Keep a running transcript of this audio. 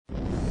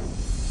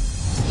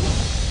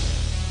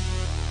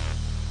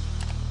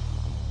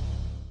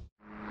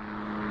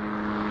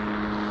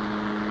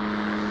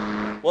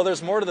Well,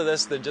 there's more to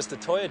this than just a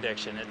toy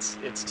addiction.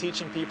 It's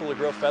teaching people to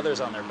grow feathers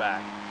on their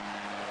back.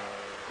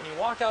 When you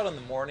walk out in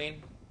the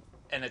morning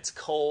and it's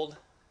cold,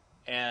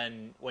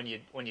 and when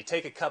you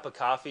take a cup of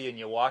coffee and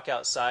you walk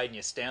outside and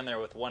you stand there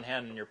with one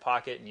hand in your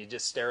pocket and you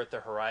just stare at the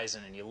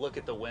horizon and you look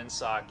at the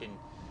windsock and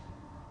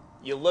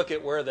you look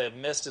at where the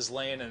mist is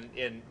laying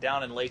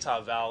down in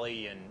Latah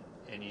Valley,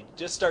 and you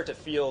just start to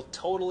feel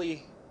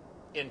totally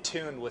in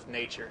tune with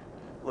nature.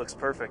 Looks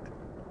perfect.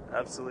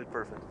 Absolutely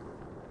perfect.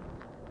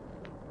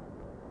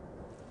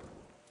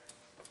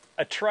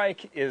 A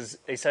trike is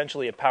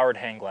essentially a powered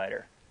hang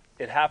glider.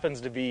 It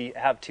happens to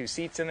have 2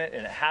 seats in it,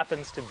 and it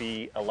happens to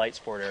be a light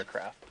sport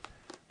aircraft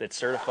that's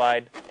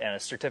certified, and a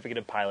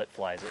certificated pilot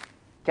flies it.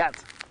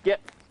 Cats,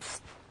 get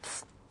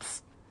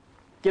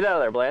out of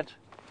there, Blanche.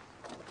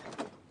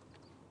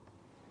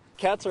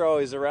 Cats are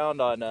always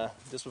around on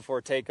just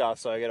before takeoff,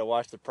 so I got to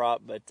watch the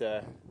prop. But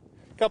a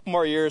couple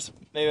more years,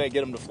 maybe I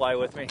get them to fly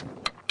with me.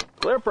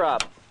 Clear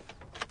prop.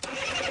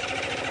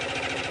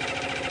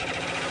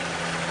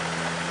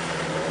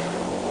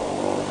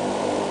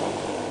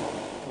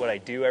 What I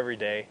do every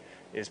day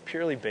is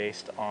purely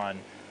based on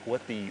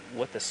what the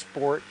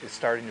sport is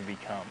starting to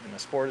become, and the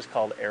sport is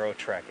called aero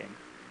trekking.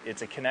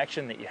 It's a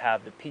connection that you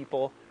have to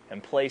people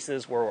and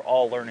places where we're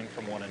all learning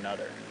from one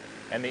another.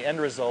 And the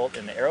end result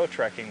in the aero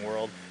trekking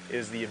world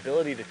is the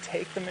ability to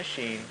take the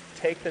machine,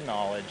 take the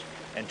knowledge,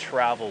 and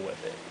travel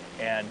with it.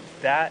 And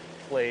that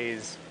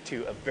plays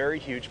to a very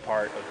huge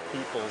part of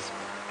people's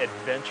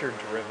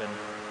adventure-driven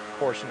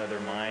portion of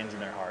their minds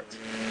and their hearts.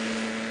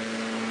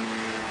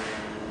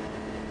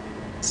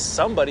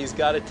 Somebody's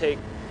got to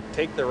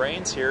take the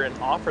reins here and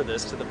offer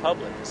this to the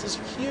public. This is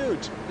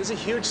huge. This is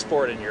a huge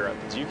sport in Europe.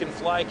 You can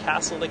fly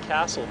castle to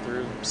castle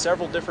through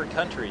several different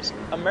countries.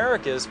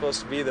 America is supposed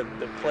to be the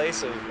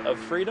place of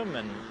freedom,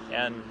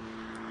 and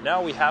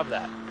now we have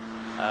that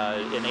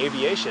in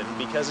aviation,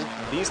 because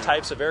these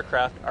types of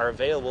aircraft are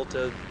available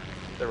to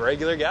the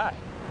regular guy.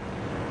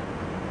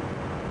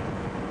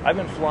 I've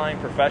been flying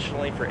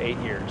professionally for 8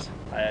 years.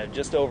 I have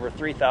just over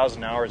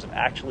 3,000 hours of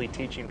actually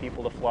teaching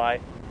people to fly.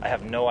 I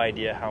have no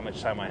idea how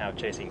much time I have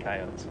chasing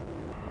coyotes.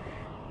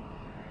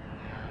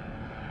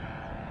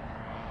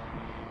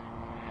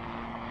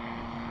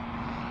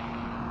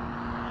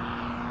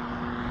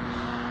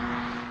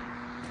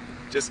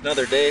 Just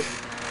another day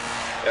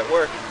at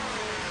work.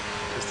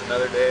 Just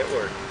another day at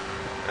work.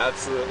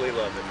 Absolutely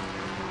love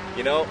it.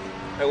 You know,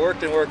 I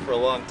worked and worked for a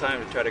long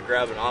time to try to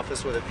grab an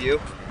office with a view.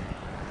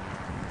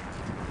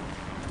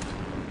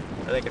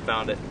 I think I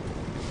found it.